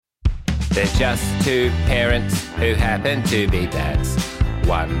They're just two parents who happen to be dads.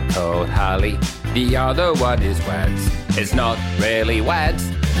 One called Harley, the other one is Wads. It's not really Wads,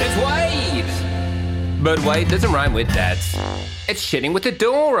 it's Wade! But Wade doesn't rhyme with dads. It's shitting with the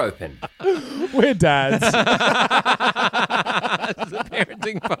door open. We're dads. This is a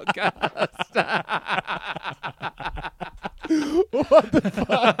parenting podcast. What the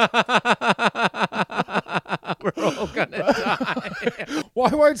fuck? We're all gonna die. Why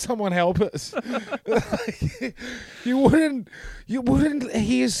won't someone help us? You wouldn't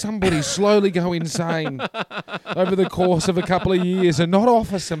hear somebody slowly go insane over the course of a couple of years and not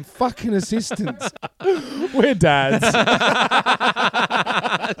offer some fucking assistance. We're dads. This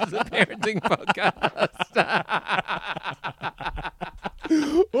is a parenting podcast.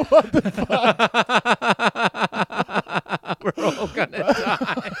 What the fuck? We're all gonna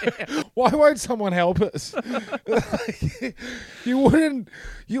die. Why won't someone help us? You wouldn't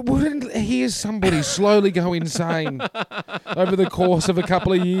hear somebody slowly go insane over the course of a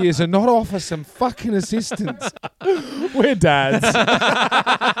couple of years and not offer some fucking assistance. We're dads. This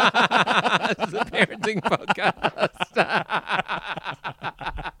is a parenting podcast.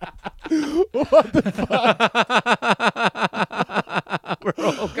 What the fuck? We're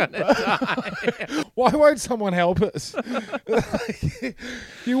all gonna die. Why won't someone help us?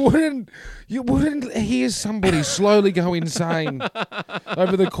 You wouldn't hear somebody slowly go insane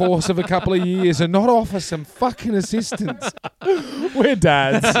over the course of a couple of years and not offer some fucking assistance. We're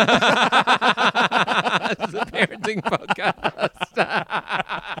dads. This is a parenting podcast.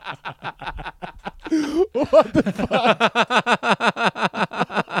 What the fuck?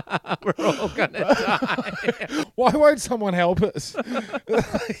 We're all gonna die. Why won't someone help us?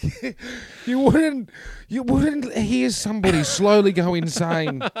 You wouldn't hear somebody slowly go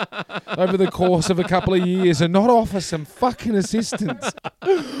insane over the course of a couple of years and not offer some fucking assistance.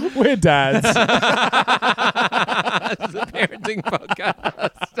 We're dads. This is a parenting podcast.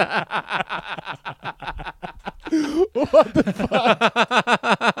 What the fuck?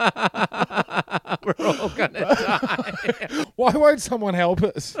 We're all gonna die. Why won't someone help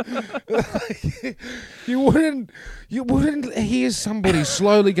us? You wouldn't hear somebody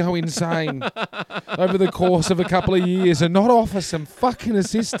slowly go insane over the course of a couple of years and not offer some fucking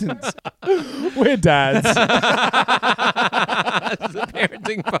assistance. We're dads. This is a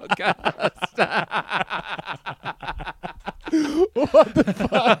parenting podcast. What the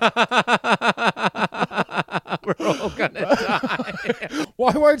fuck? We're all gonna die.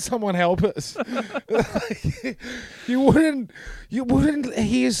 Why won't someone help us? You wouldn't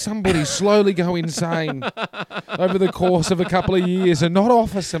hear somebody slowly go insane over the course of a couple of years and not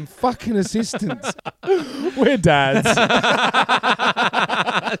offer some fucking assistance. We're dads. This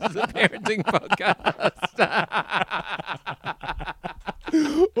is a parenting podcast.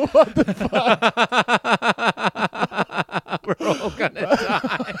 What the fuck? We're all gonna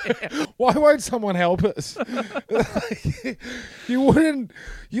die. Why won't someone help us? You wouldn't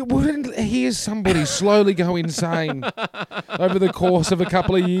hear somebody slowly go insane over the course of a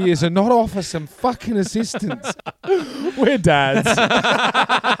couple of years and not offer some fucking assistance. We're dads. This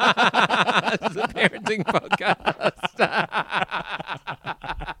is a parenting podcast.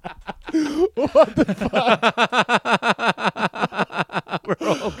 What the fuck? We're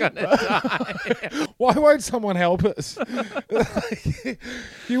all gonna die. Why won't someone help us?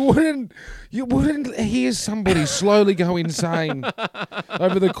 You wouldn't hear somebody slowly go insane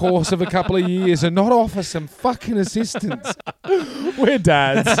over the course of a couple of years and not offer some fucking assistance. We're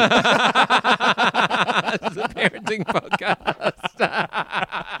dads. This is a parenting podcast.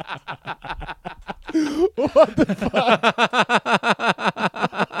 What the fuck?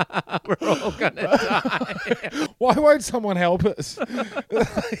 We're all gonna die. Why won't someone help us?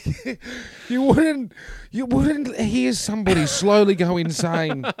 You wouldn't hear somebody slowly go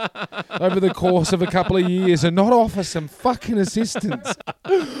insane over the course of a couple of years and not offer some fucking assistance.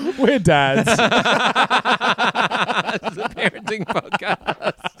 We're dads. This is a parenting podcast.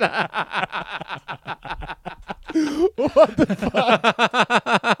 What the fuck?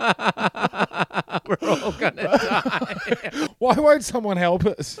 We're all gonna die. Why won't someone help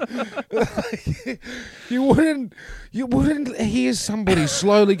us? You wouldn't hear somebody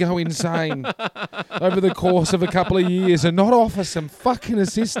slowly go insane over the course of a couple of years and not offer some fucking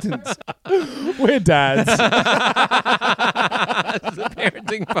assistance. We're dads. This is a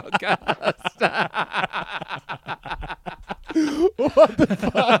parenting podcast. What the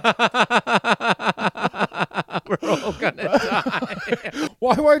fuck? We're all gonna die.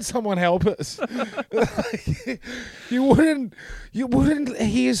 Why won't someone help us? You wouldn't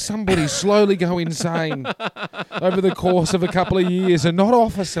hear somebody slowly go insane over the course of a couple of years and not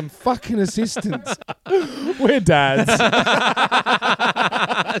offer some fucking assistance. We're dads. It's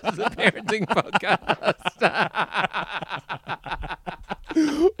a parenting podcast.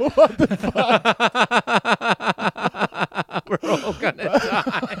 What the fuck? We're all gonna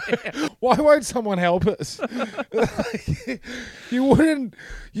die. Why won't someone help us? You wouldn't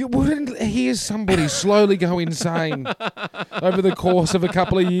hear somebody slowly go insane over the course of a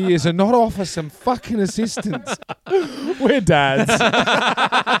couple of years and not offer some fucking assistance. We're dads. It's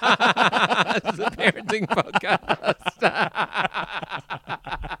a parenting podcast.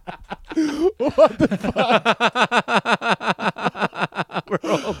 What the fuck? We're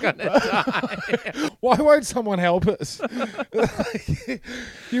all gonna die. Why won't someone help us?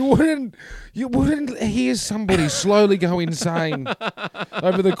 You wouldn't hear somebody slowly go insane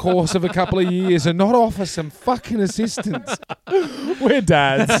over the course of a couple of years and not offer some fucking assistance. We're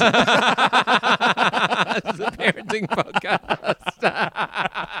dads. It's a parenting podcast.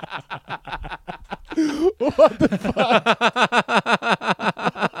 What the fuck?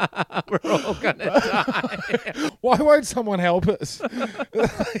 We're all gonna die. Why won't someone help us?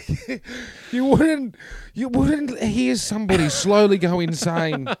 You wouldn't hear somebody slowly go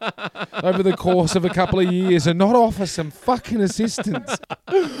insane over the course of a couple of years and not offer some fucking assistance.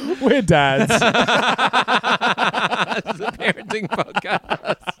 We're dads. It's a parenting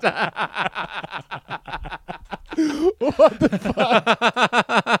podcast. What the fuck?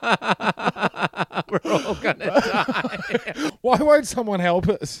 We're all gonna die. Why won't someone help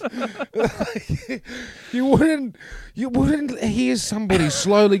us? You wouldn't hear somebody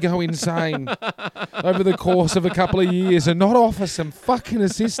slowly go insane over the course of a couple of years and not offer some fucking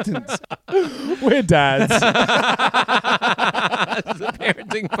assistance. We're dads. It's a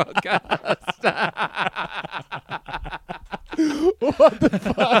parenting podcast. What the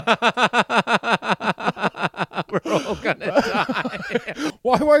fuck? We're all gonna die.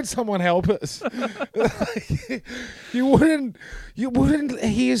 Why won't someone help us? You wouldn't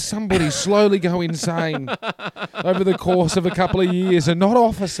hear somebody slowly go insane over the course of a couple of years and not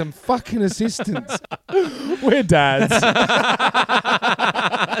offer some fucking assistance. We're dads. It's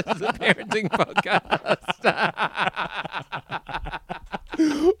a parenting podcast.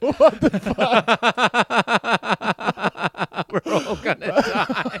 What the fuck? We're all gonna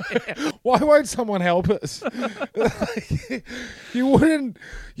die. Why won't someone help us? You wouldn't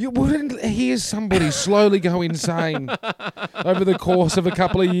hear somebody slowly go insane over the course of a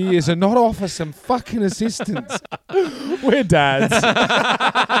couple of years and not offer some fucking assistance. We're dads. It's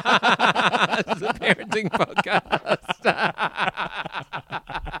a parenting podcast.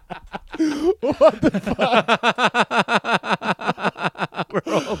 What the fuck? We're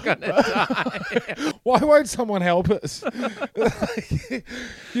all gonna die. Why won't someone help us?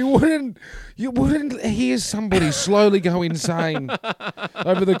 You wouldn't hear somebody slowly go insane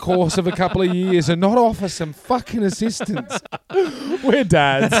over the course of a couple of years and not offer some fucking assistance. We're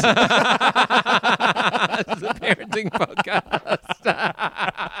dads. It's a parenting podcast.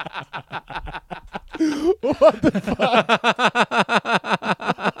 What the fuck?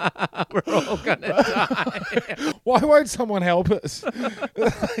 We're all gonna die. Why won't someone help us?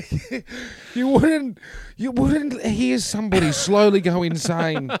 You wouldn't hear somebody slowly go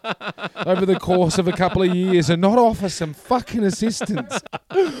insane over the course of a couple of years and not offer some fucking assistance.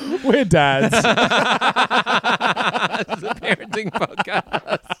 We're dads. It's a parenting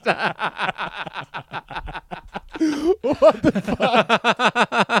podcast. What the fuck?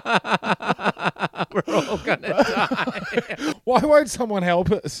 We're all gonna die. Why won't someone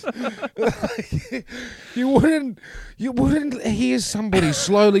help us? You wouldn't hear somebody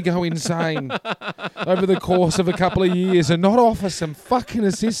slowly go insane over the course of a couple of years and not offer some fucking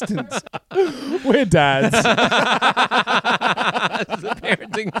assistance. We're dads. It's a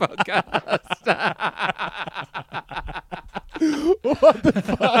parenting podcast. What the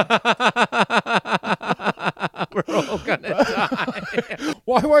fuck? We're all gonna die.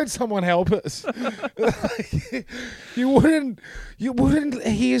 Why won't someone help us? You wouldn't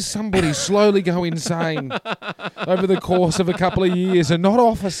hear somebody slowly go insane over the course of a couple of years and not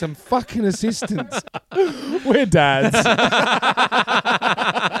offer some fucking assistance. We're dads. It's a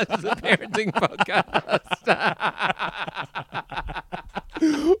parenting podcast.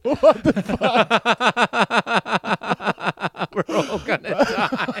 What the fuck? We're all gonna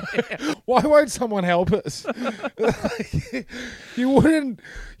die. Why won't someone help us? You wouldn't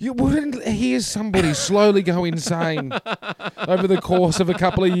hear somebody slowly go insane over the course of a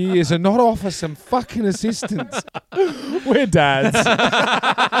couple of years and not offer some fucking assistance. We're dads.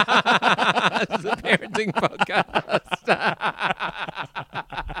 It's a parenting podcast.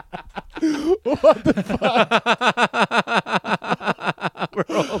 What the fuck? We're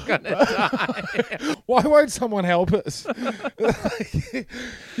all gonna die. Why won't someone help us?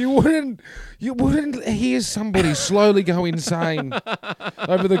 You wouldn't hear somebody slowly go insane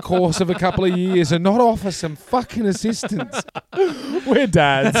over the course of a couple of years and not offer some fucking assistance. We're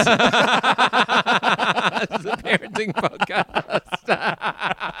dads. It's a parenting podcast.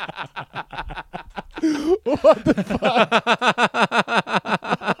 What the fuck?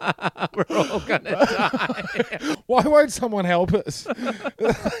 We're all gonna die. Why won't someone help us?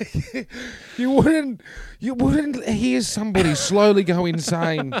 You wouldn't hear somebody slowly go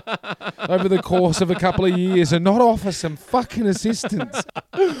insane over the course of a couple of years and not offer some fucking assistance.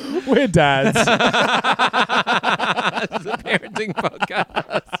 We're dads. It's a parenting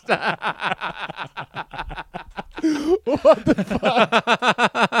podcast. What the fuck?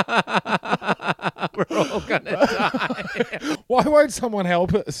 We're all gonna die. Why won't someone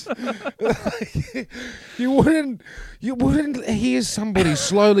help us? You wouldn't hear somebody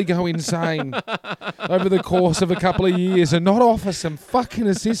slowly go insane over the course of a couple of years and not offer some fucking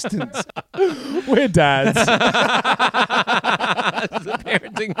assistance. We're dads. It's a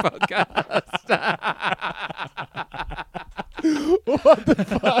parenting podcast. What the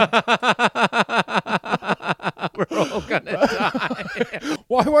fuck? We're all gonna die.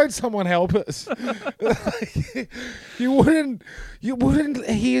 Why won't someone help us? You wouldn't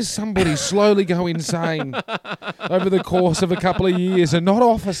hear somebody slowly go insane over the course of a couple of years and not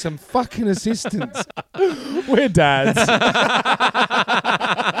offer some fucking assistance. We're dads. It's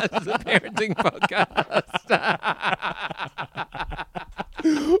a parenting podcast.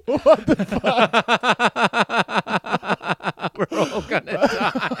 What the fuck? We're all gonna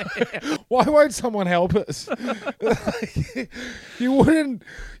die. Why won't someone help us? You wouldn't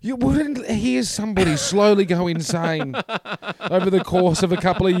hear somebody slowly go insane over the course of a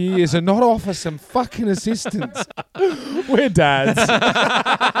couple of years and not offer some fucking assistance. We're dads. It's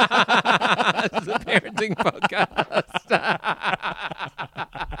a parenting podcast.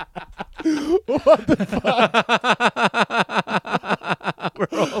 What the fuck? We're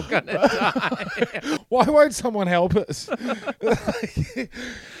all gonna die. Why won't someone help us?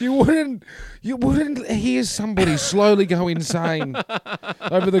 You wouldn't hear somebody slowly go insane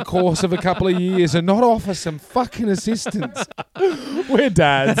over the course of a couple of years and not offer some fucking assistance. We're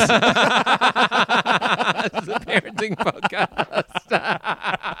dads. It's a parenting podcast.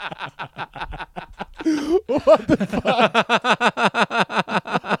 What the fuck?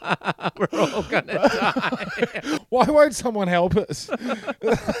 We're all gonna die. Why won't someone help us?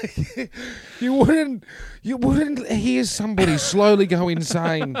 You wouldn't hear somebody slowly go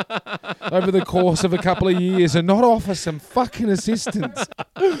insane over the course of a couple of years and not offer some fucking assistance.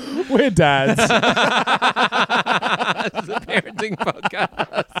 We're dads. It's a parenting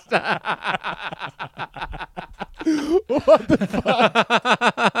podcast. What the fuck?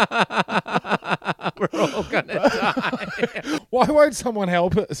 We're all gonna die. Why won't someone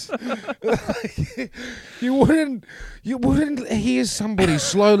help us? You wouldn't hear somebody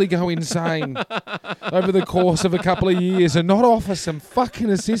slowly go insane over the course of a couple of years and not offer some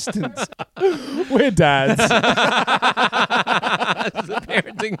fucking assistance. We're dads. It's a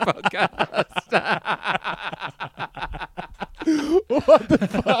parenting podcast. What the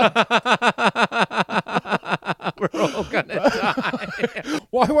fuck? We're all gonna die.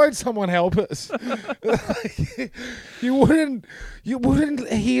 Why won't someone help us? You wouldn't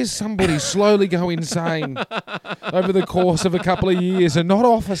hear somebody slowly go insane over the course of a couple of years and not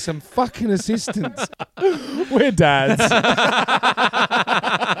offer some fucking assistance. We're dads. It's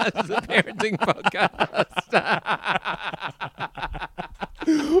a parenting podcast.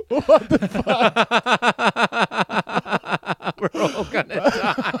 What the fuck? We're all gonna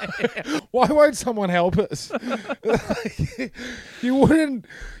die. Why won't someone help us? You wouldn't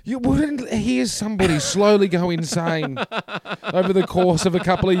hear somebody slowly go insane over the course of a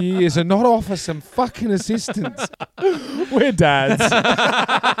couple of years and not offer some fucking assistance. We're dads. It's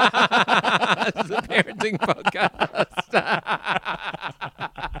a parenting podcast.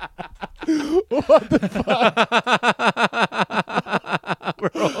 What the fuck? We're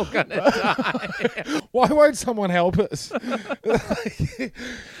all gonna die. Why won't someone help us?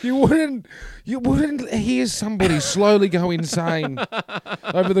 You wouldn't hear somebody slowly go insane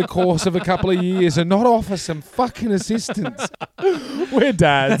over the course of a couple of years and not offer some fucking assistance. We're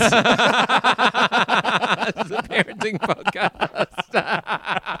dads. It's a parenting podcast.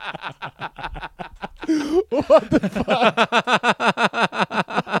 What the fuck?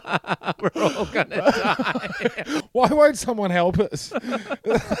 We're all gonna die. Why won't someone help us?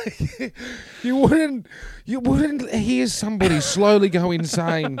 you wouldn't hear somebody slowly go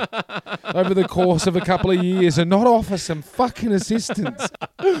insane over the course of a couple of years and not offer some fucking assistance.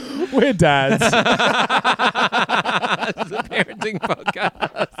 We're dads. This is a parenting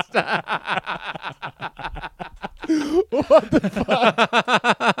podcast. What the fuck?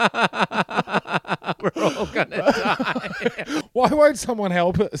 We're all gonna die. Why won't someone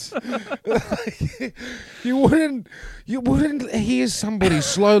help us? You wouldn't hear somebody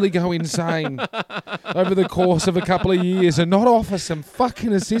slowly go insane over the course of a couple of years and not offer some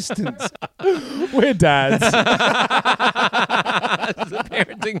fucking assistance. We're dads. This is a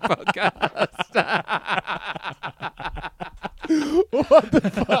parenting podcast. What the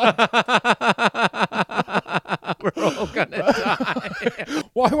fuck? We're all gonna die.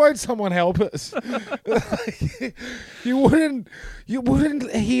 Why won't someone help us? You wouldn't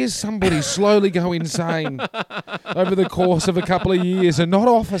hear somebody slowly go insane over the course of a couple of years and not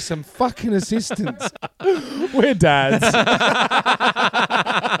offer some fucking assistance. We're dads. This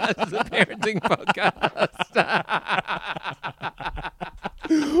is a parenting podcast.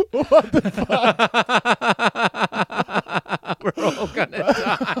 What the fuck? We're all gonna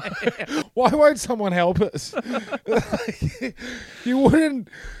die. Why won't someone help us? You wouldn't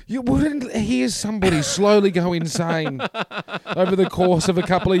hear somebody slowly go insane over the course of a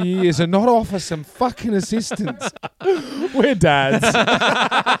couple of years and not offer some fucking assistance. We're dads. This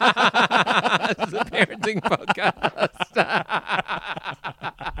is a parenting podcast.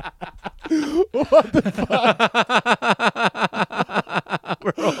 What the fuck?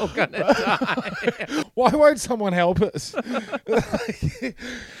 We're all gonna die. Why won't someone help us?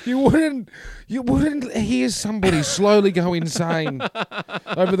 You wouldn't hear somebody slowly go insane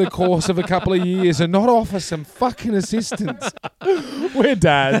over the course of a couple of years and not offer some fucking assistance. We're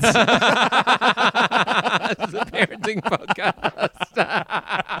dads. This is a parenting podcast.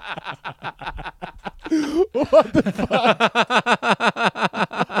 What the fuck?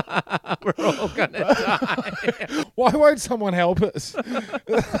 We're all gonna die. Why won't someone help us?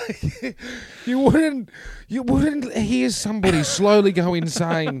 You wouldn't hear somebody slowly go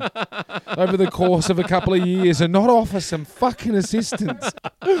insane over the course of a couple of years and not offer some fucking assistance.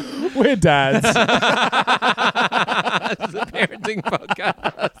 We're dads. This is a parenting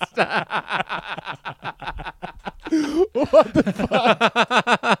podcast. What the fuck?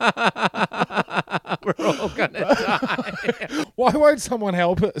 We're all gonna die. Why won't someone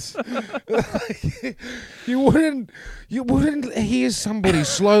help us? You wouldn't hear somebody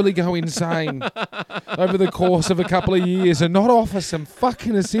slowly go insane over the course of a couple of years and not offer some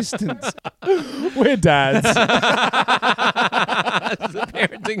fucking assistance. We're dads. This is a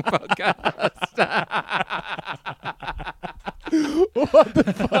parenting podcast. What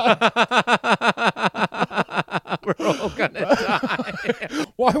the fuck? We're all gonna die.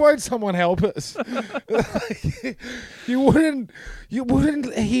 Why won't someone help us? You wouldn't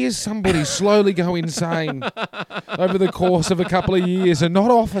hear somebody slowly go insane over the course of a couple of years and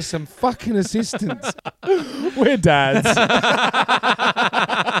not offer some fucking assistance. We're dads. This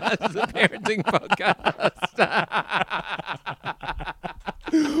is a parenting podcast.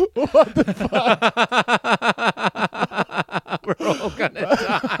 What the fuck? We're all gonna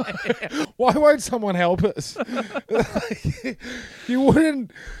die. Why won't someone help us? You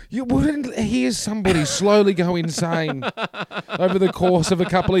wouldn't hear somebody slowly go insane over the course of a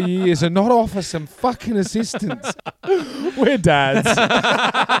couple of years and not offer some fucking assistance. We're dads. This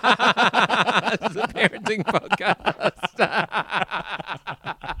is a parenting podcast.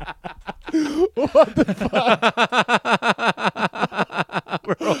 What the fuck?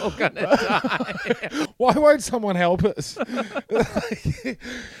 We're all gonna die. Why won't someone help us?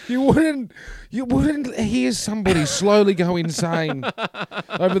 You wouldn't hear somebody slowly go insane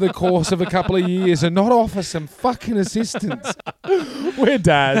over the course of a couple of years and not offer some fucking assistance. We're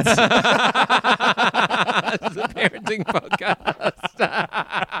dads. This is a parenting podcast.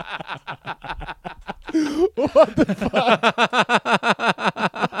 What the fuck?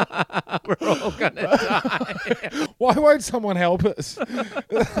 We're all gonna die. Why won't someone help us?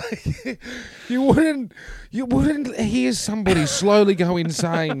 You wouldn't hear somebody slowly go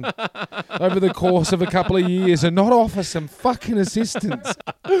insane over the course of a couple of years and not offer some fucking assistance.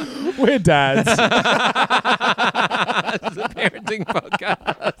 We're dads. This is a parenting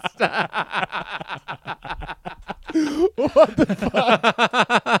podcast. What the fuck?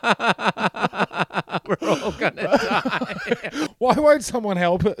 We're all gonna die. Why won't someone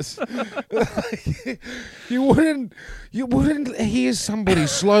help us? You wouldn't hear somebody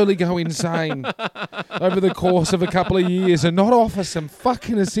slowly go insane over the course of a couple of years and not offer some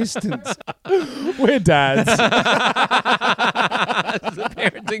fucking assistance. We're dads. It's a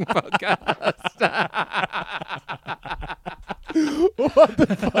parenting podcast. What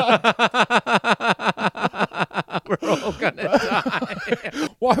the fuck? We're all gonna die.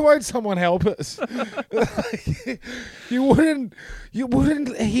 Why won't someone help us? You wouldn't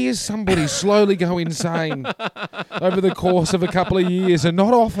hear somebody slowly go insane over the course of a couple of years and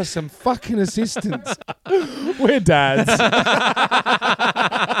not offer some fucking assistance. We're dads. It's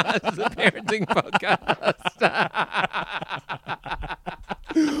a parenting podcast.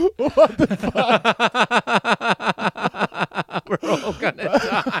 What the fuck? We're all gonna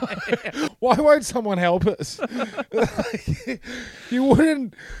die. Why won't someone help us? You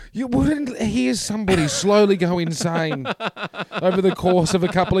wouldn't hear somebody slowly go insane over the course of a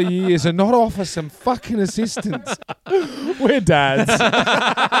couple of years and not offer some fucking assistance. We're dads. It's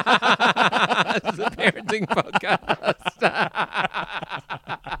a parenting podcast.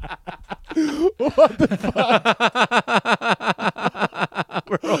 What the fuck?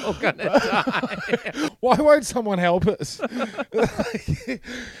 We're all gonna die. Why won't someone help us?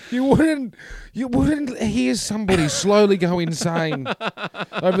 You wouldn't hear somebody slowly go insane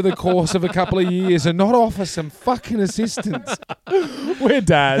over the course of a couple of years and not offer some fucking assistance. We're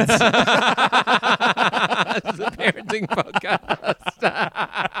dads. It's a parenting podcast.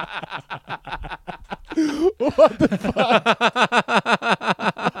 What the fuck?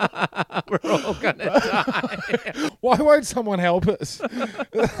 We're all gonna die. Why won't someone help us?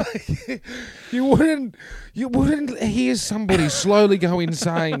 You wouldn't hear somebody slowly go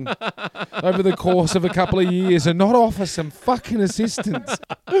insane over the course of a couple of years and not offer some fucking assistance.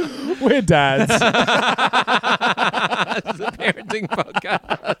 We're dads. It's a parenting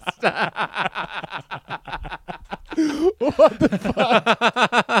podcast. What the fuck?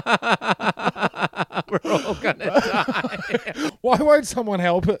 We're all gonna die. Why won't someone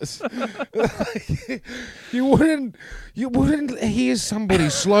help us? You wouldn't hear somebody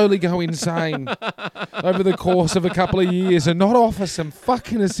slowly go insane over the course of a couple of years and not offer some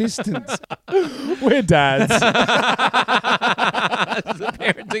fucking assistance. We're dads. It's a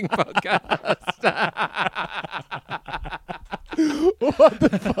parenting podcast. What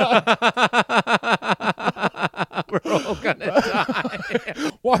the fuck? We're all gonna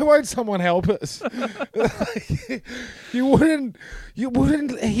die. Why won't someone help us? You wouldn't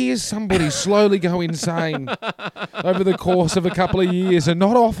hear somebody slowly go insane over the course of a couple of years and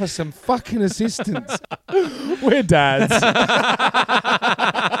not offer some fucking assistance. We're dads. It's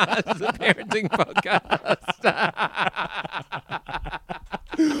a parenting podcast.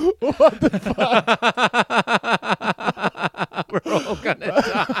 What the fuck? We're all gonna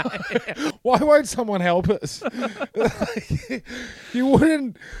die. Why won't someone help us? You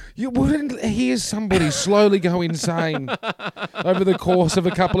wouldn't hear somebody slowly go insane over the course of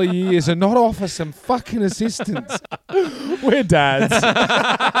a couple of years and not offer some fucking assistance. We're dads. It's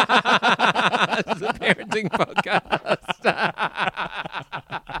a parenting podcast.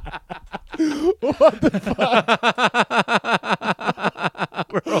 What the fuck?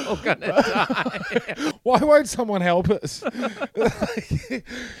 We're all gonna die. Why won't someone help us?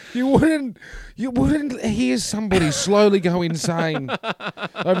 You wouldn't hear somebody slowly go insane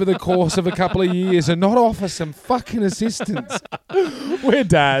over the course of a couple of years and not offer some fucking assistance. We're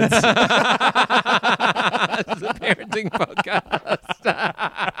dads. It's a parenting podcast.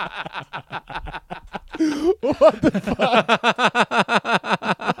 What the fuck?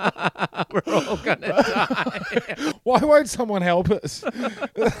 We're all gonna die. Why won't someone help us?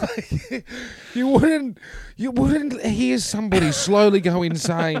 You wouldn't hear somebody slowly go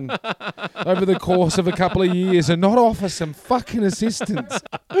insane over the course of a couple of years and not offer some fucking assistance.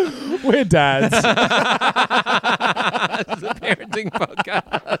 We're dads. It's a parenting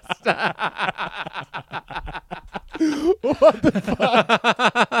podcast. What the fuck?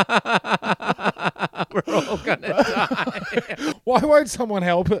 We're all gonna die. Why won't someone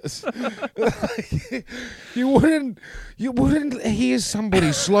help us? You wouldn't hear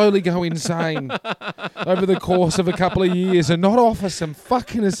somebody slowly go insane over the course of a couple of years and not offer some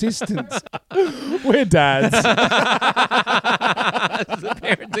fucking assistance. We're dads. It's a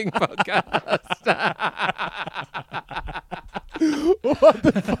parenting podcast. What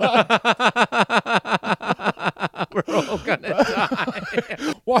the fuck? We're all gonna die.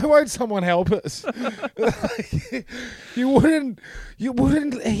 Why won't someone help us? You wouldn't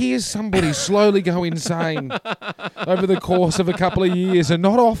hear somebody slowly go insane over the course of a couple of years and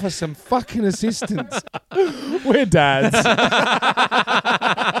not offer some fucking assistance. We're dads. It's a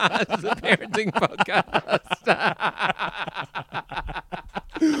parenting podcast.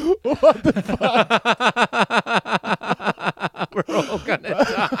 What the fuck? We're all gonna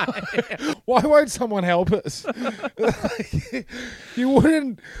die. Why won't someone help us? You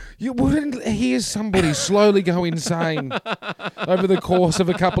wouldn't hear somebody slowly go insane over the course of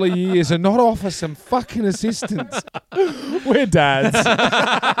a couple of years and not offer some fucking assistance. We're dads. This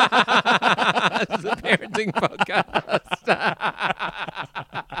is a parenting podcast.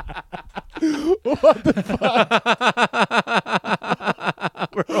 What the fuck?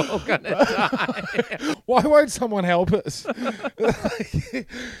 We're all gonna die. Why won't someone help us?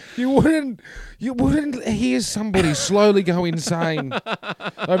 You wouldn't hear somebody slowly go insane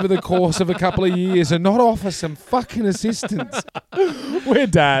over the course of a couple of years and not offer some fucking assistance. We're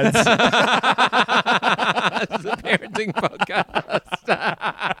dads. This is a parenting podcast.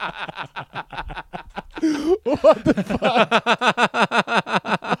 What the fuck?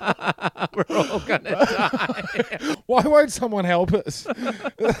 We're all gonna die. Why won't someone help us?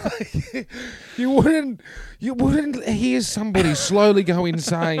 You wouldn't hear somebody slowly go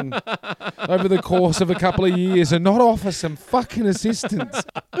insane over the course of a couple of years and not offer some fucking assistance.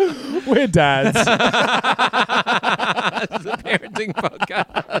 We're dads. This is a parenting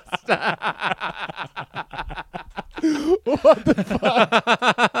podcast. What the fuck?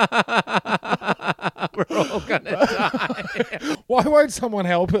 We're all gonna die. Why won't someone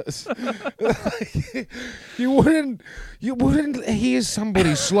help us? You wouldn't hear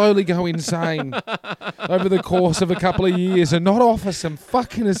somebody slowly go insane over the course of a couple of years and not offer some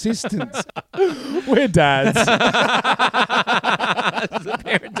fucking assistance. We're dads. This is a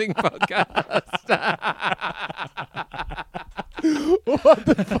parenting podcast. What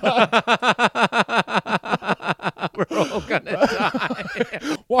the fuck? We're all gonna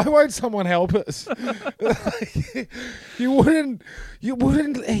die. Why won't someone help us? You wouldn't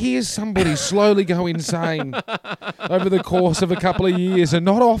hear somebody slowly go insane over the course of a couple of years and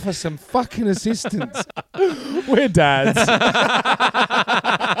not offer some fucking assistance. We're dads. This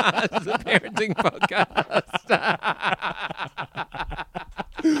is a parenting podcast.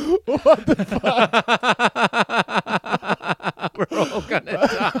 What the fuck? We're all gonna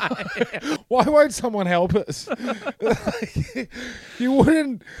die. Why won't someone help us? You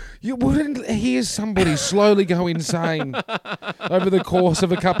wouldn't hear somebody slowly go insane over the course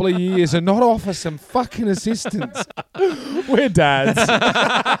of a couple of years and not offer some fucking assistance. We're dads. This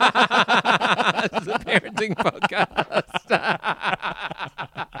is a parenting podcast.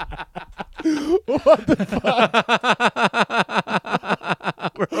 What the fuck?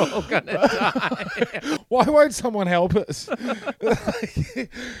 We're all gonna die. Why won't someone help us?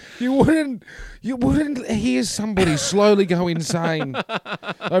 You wouldn't hear somebody slowly go insane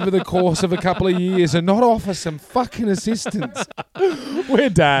over the course of a couple of years and not offer some fucking assistance. We're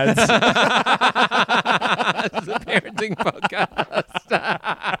dads. This is a parenting podcast.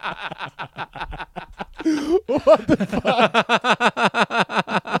 What the fuck?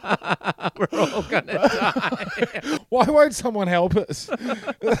 We're all gonna die. Why won't someone help us?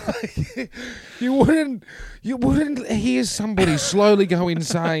 You wouldn't hear somebody slowly go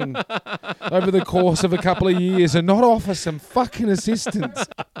insane over the course of a couple of years and not offer some fucking assistance.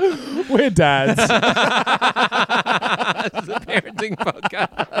 We're dads. This is a parenting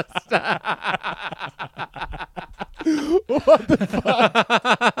podcast. What the fuck?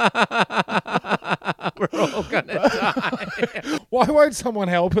 We're all gonna die. Why won't someone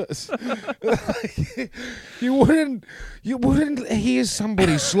help us? You wouldn't hear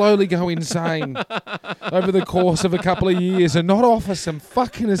somebody slowly go insane over the course of a couple of years and not offer some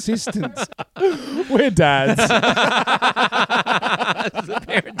fucking assistance. We're dads. This is a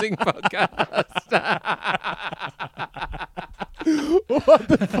parenting podcast. What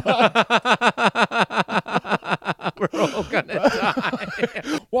the fuck? We're all gonna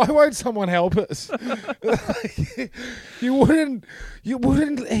die. Why won't someone help us? You wouldn't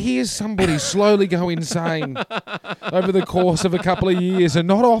hear somebody slowly go insane over the course of a couple of years and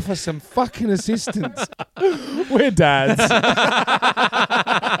not offer some fucking assistance. We're dads. This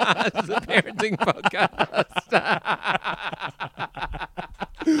is a parenting podcast.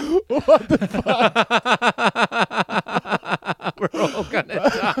 What the fuck? We're all gonna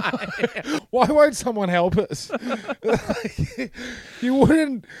die. Why won't someone help us? You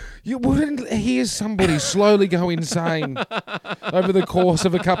wouldn't hear somebody slowly go insane over the course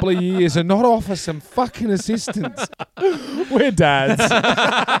of a couple of years and not offer some fucking assistance. We're dads. This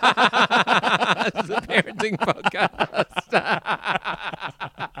is a parenting podcast.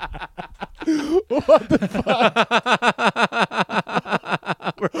 What the fuck?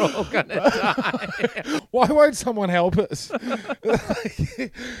 We're all gonna die. Why Why won't someone help us?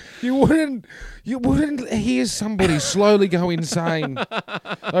 You wouldn't hear somebody slowly go insane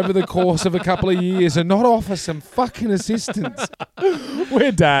over the course of a couple of years and not offer some fucking assistance.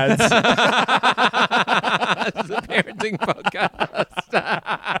 We're dads. This is a parenting podcast.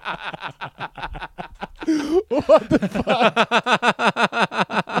 What the fuck?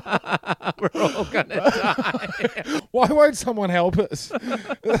 We're all gonna die. Why won't someone help us?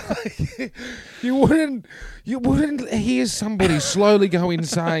 You wouldn't hear somebody slowly go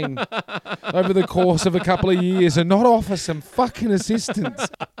insane over the course of a couple of years and not offer some fucking assistance.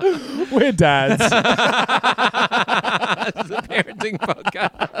 We're dads. This is a parenting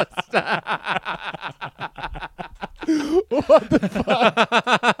podcast. What the fuck?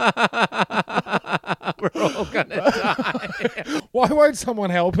 We're all gonna die. Why won't someone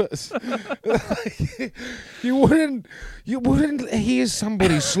help us? You wouldn't hear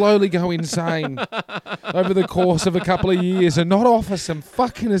somebody slowly go insane over the course of a couple of years and not offer some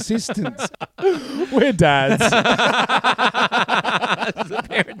fucking assistance. We're dads. This is a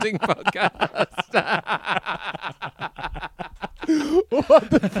parenting podcast. What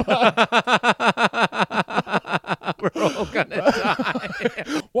the fuck? We're all gonna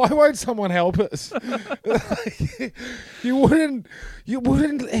die. Why won't someone help us? You wouldn't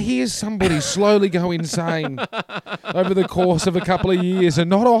hear somebody slowly go insane over the course of a couple of years and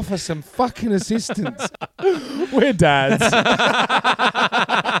not offer some fucking assistance. We're dads. This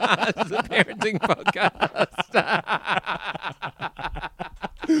is a parenting podcast.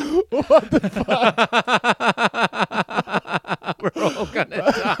 What the fuck? We're all gonna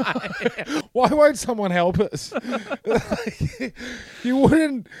die. Why won't someone help us? You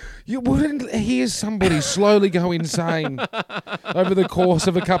wouldn't hear somebody slowly go insane over the course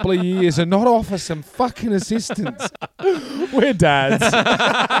of a couple of years and not offer some fucking assistance. We're dads. This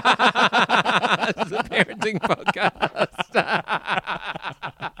is a parenting podcast.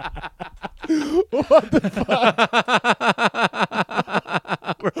 What the fuck?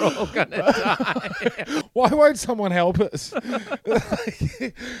 We're all gonna die. Why won't someone help us?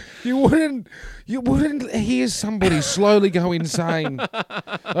 You wouldn't hear somebody slowly go insane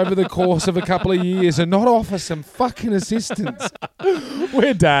over the course of a couple of years and not offer some fucking assistance.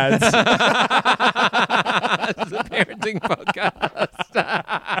 We're dads. This is a parenting podcast.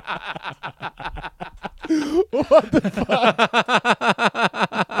 What the fuck?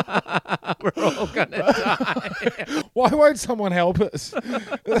 We're all gonna die. Why won't someone help us?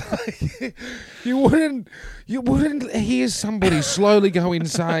 You wouldn't hear somebody slowly go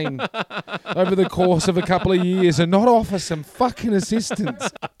insane over the course of a couple of years and not offer some fucking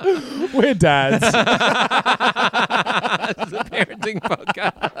assistance. We're dads. This is a parenting podcast.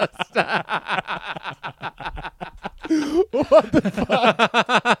 What the fuck?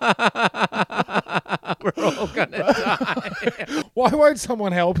 We're all gonna die. Why won't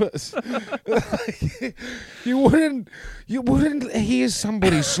someone help us? You wouldn't hear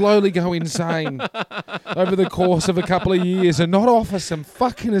somebody slowly go insane over the course of a couple of years and not offer some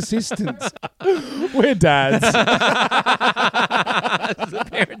fucking assistance. We're dads. This is a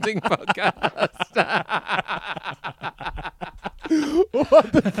parenting podcast.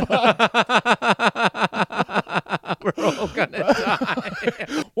 What the fuck? We're all gonna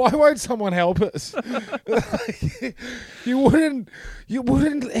die. Why won't someone help us? You wouldn't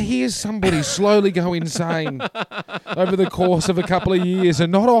hear somebody slowly go insane over the course of a couple of years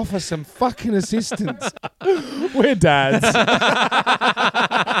and not offer some fucking assistance. We're dads. This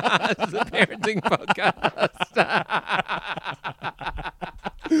is a parenting podcast.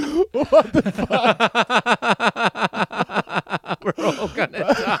 What the fuck? We're all gonna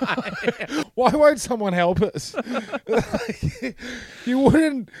die. Why won't someone help us? You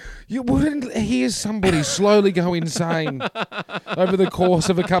wouldn't hear somebody slowly go insane over the course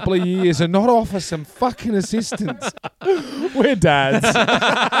of a couple of years and not offer some fucking assistance. We're dads. This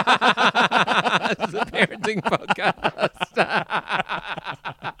is a parenting podcast.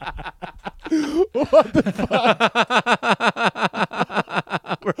 What the fuck?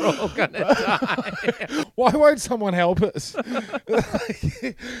 We're all gonna die. Why won't someone help us?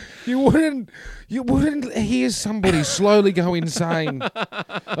 You wouldn't hear somebody slowly go insane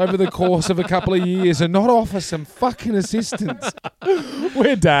over the course of a couple of years and not offer some fucking assistance.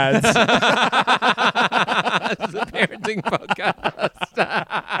 We're dads. This is a parenting podcast.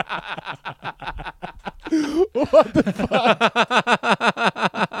 What the fuck?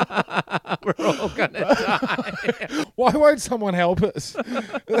 We're all gonna die. Why won't someone help us?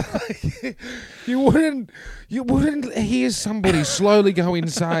 You wouldn't hear somebody slowly go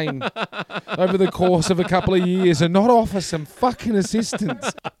insane over the course of a couple of years and not offer some fucking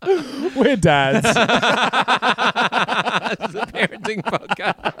assistance. We're dads. It's a parenting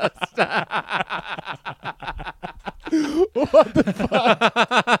podcast. What the fuck?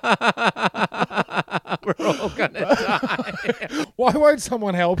 We're all gonna die. Why won't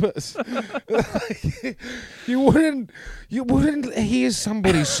someone help us? You wouldn't hear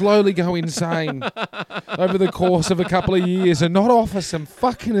somebody slowly go insane over the course of a couple of years and not offer some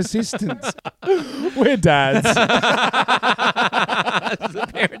fucking assistance. We're dads. It's a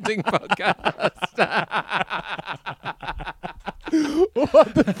parenting podcast.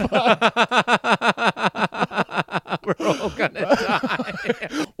 What the fuck? We're all gonna die.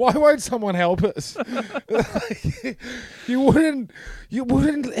 Why won't someone help us? You wouldn't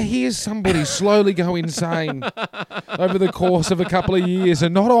hear somebody slowly go insane over the course of a couple of years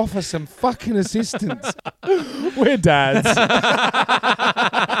and not offer some fucking assistance. We're dads. It's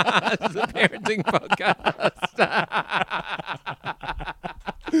a parenting podcast.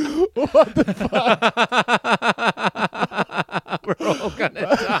 What the fuck? We're all gonna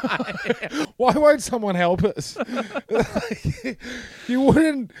die. Why won't someone help us? You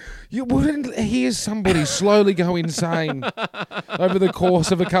wouldn't hear somebody slowly go insane over the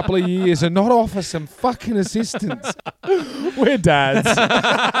course of a couple of years and not offer some fucking assistance. We're dads. It's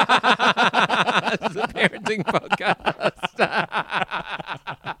a parenting podcast.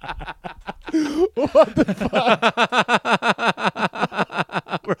 What the fuck?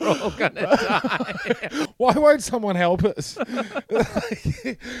 We're all gonna die. Why won't someone help us?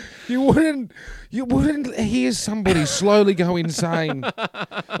 You wouldn't hear somebody slowly go insane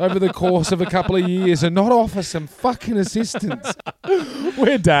over the course of a couple of years and not offer some fucking assistance.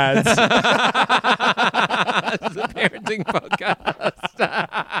 We're dads. It's a parenting podcast.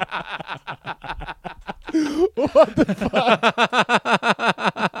 What the fuck?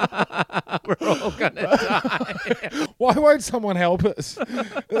 We're all gonna die. Why won't someone help us?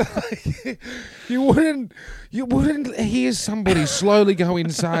 You wouldn't hear somebody slowly go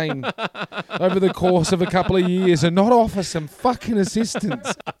insane over the course of a couple of years and not offer some fucking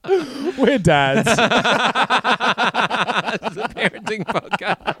assistance. We're dads. It's a parenting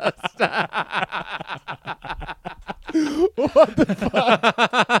podcast. What the fuck?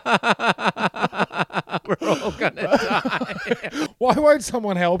 We're all gonna die. Why won't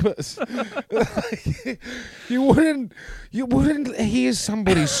someone help us? You wouldn't hear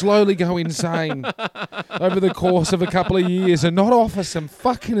somebody slowly go insane over the course of a couple of years and not offer some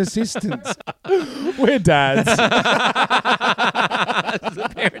fucking assistance. We're dads. It's a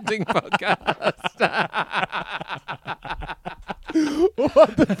parenting podcast.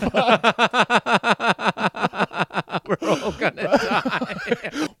 What the fuck? We're all gonna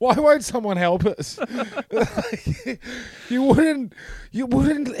die. Why won't someone help us? You wouldn't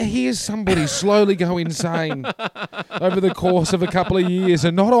hear somebody slowly go insane over the course of a couple of years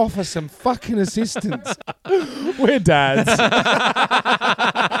and not offer some fucking assistance. We're dads. It's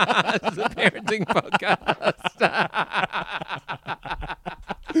a parenting podcast.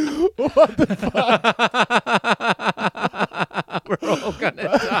 What the fuck? We're all gonna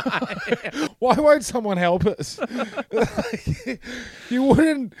die. Why won't someone help us? You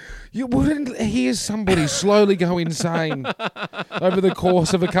wouldn't hear somebody slowly go insane over the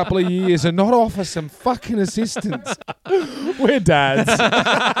course of a couple of years and not offer some fucking assistance. We're dads. It's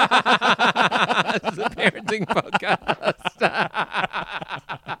a parenting podcast.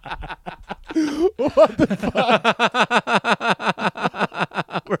 What the fuck?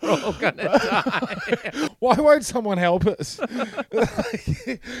 We're all gonna die. Why won't someone help us?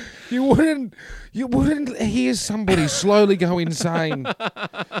 You wouldn't hear somebody slowly go insane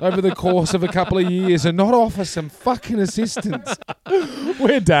over the course of a couple of years and not offer some fucking assistance.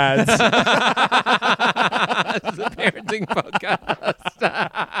 We're dads. It's a parenting podcast.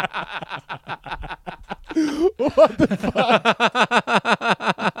 What the fuck?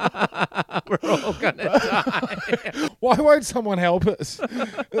 We're all gonna die. Why won't someone help us?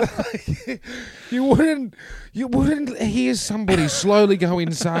 You wouldn't hear somebody slowly go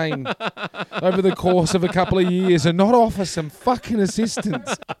insane over the course of a couple of years and not offer some fucking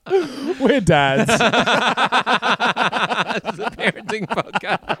assistance. We're dads. It's a parenting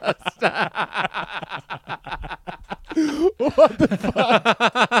podcast. What the fuck?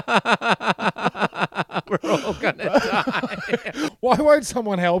 We're all gonna die. Why Why won't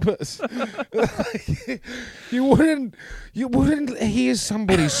someone help us? You wouldn't hear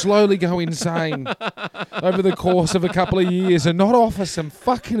somebody slowly go insane over the course of a couple of years and not offer some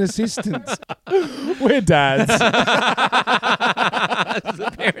fucking assistance. We're dads. It's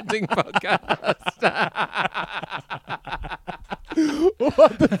a parenting podcast.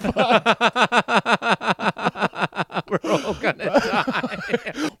 What the fuck? We're all gonna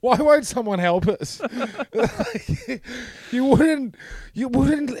die. Why won't someone help us? You wouldn't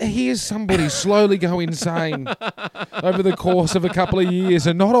hear somebody slowly go insane over the course of a couple of years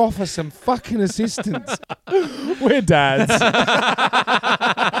and not offer some fucking assistance. We're dads. It's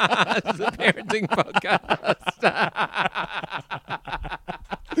a parenting podcast.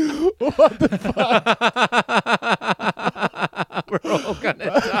 What the fuck? We're all gonna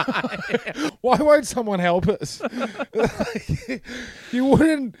die. Why won't someone help us? You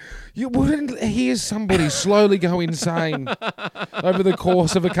wouldn't hear somebody slowly go insane over the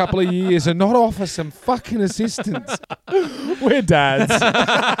course of a couple of years and not offer some fucking assistance. We're dads. It's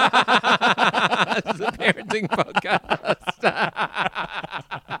a parenting podcast.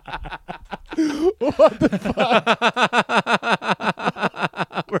 What the fuck?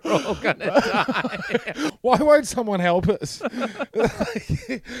 We're all gonna die. Why won't someone help us?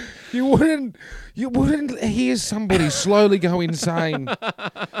 You wouldn't hear somebody slowly go insane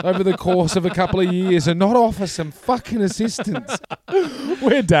over the course of a couple of years and not offer some fucking assistance.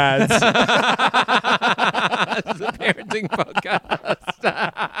 We're dads. It's a parenting podcast.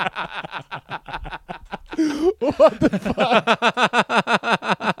 What the fuck?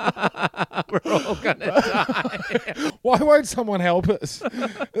 We're all gonna die. Why won't someone help us?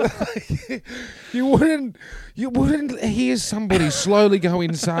 You wouldn't hear somebody slowly go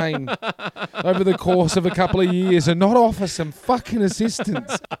insane over the course of a couple of years and not offer some fucking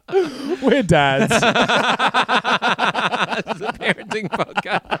assistance. We're dads. It's a parenting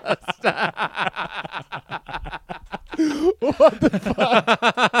podcast. What the fuck?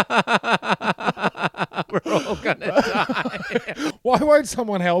 We're all gonna die. Why won't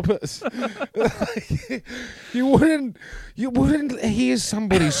someone help us? You wouldn't hear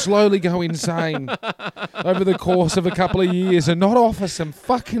somebody slowly go insane over the course of a couple of years and not offer some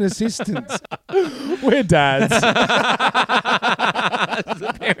fucking assistance. We're dads. It's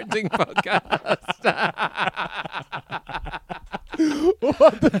a parenting podcast.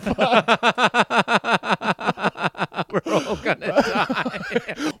 What the fuck? We're all gonna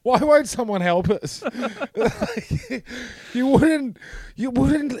die. Why won't someone help us? You wouldn't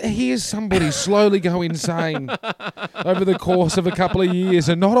hear somebody slowly go insane over the course of a couple of years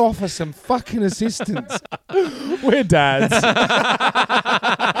and not offer some fucking assistance. We're dads. It's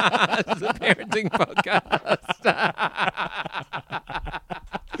a parenting podcast.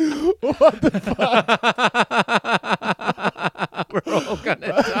 What the fuck? We're all gonna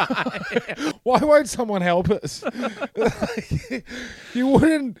die. Why won't someone help us? You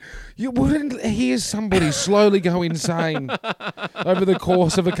wouldn't hear somebody slowly go insane over the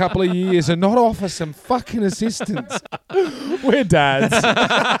course of a couple of years and not offer some fucking assistance. We're dads. It's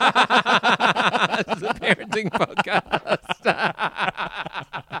a parenting podcast.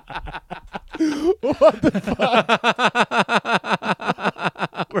 What the fuck?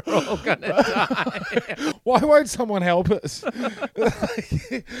 We're all gonna die. Why won't someone help us?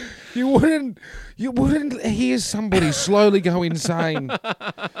 You wouldn't hear somebody slowly go insane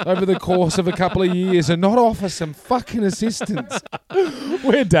over the course of a couple of years and not offer some fucking assistance.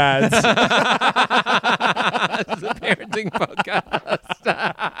 We're dads. It's a parenting podcast.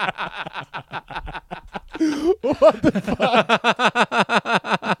 What the fuck?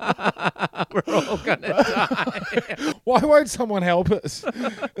 We're all gonna die. Why won't someone help us?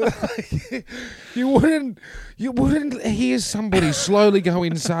 You wouldn't hear somebody slowly go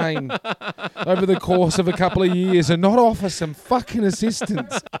insane over the course of a couple of years and not offer some fucking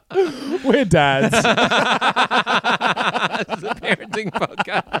assistance. We're dads. It's a parenting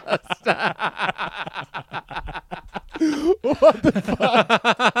podcast. What the fuck?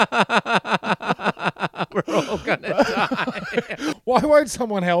 We're all gonna die. Why won't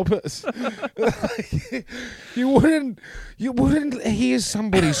someone help us? You wouldn't hear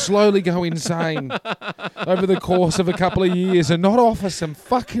somebody slowly go insane over the course of a couple of years and not offer some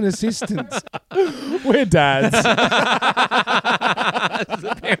fucking assistance. We're dads. It's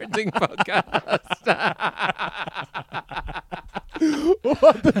a parenting podcast.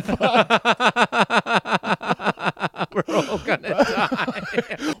 What the fuck? We're all gonna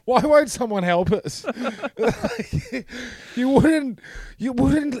die. Why won't someone help us? You wouldn't You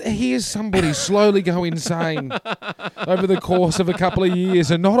wouldn't hear somebody slowly go insane over the course of a couple of years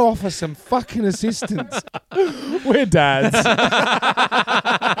and not offer some fucking assistance. We're dads. It's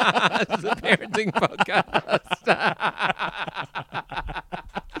a parenting podcast.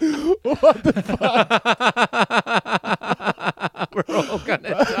 What the fuck? We're all gonna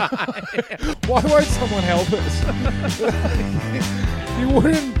die. Why won't someone help us?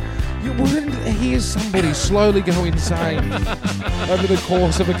 You wouldn't hear somebody slowly go insane over the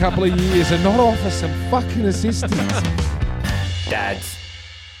course of a couple of years and not offer some fucking assistance. Dads.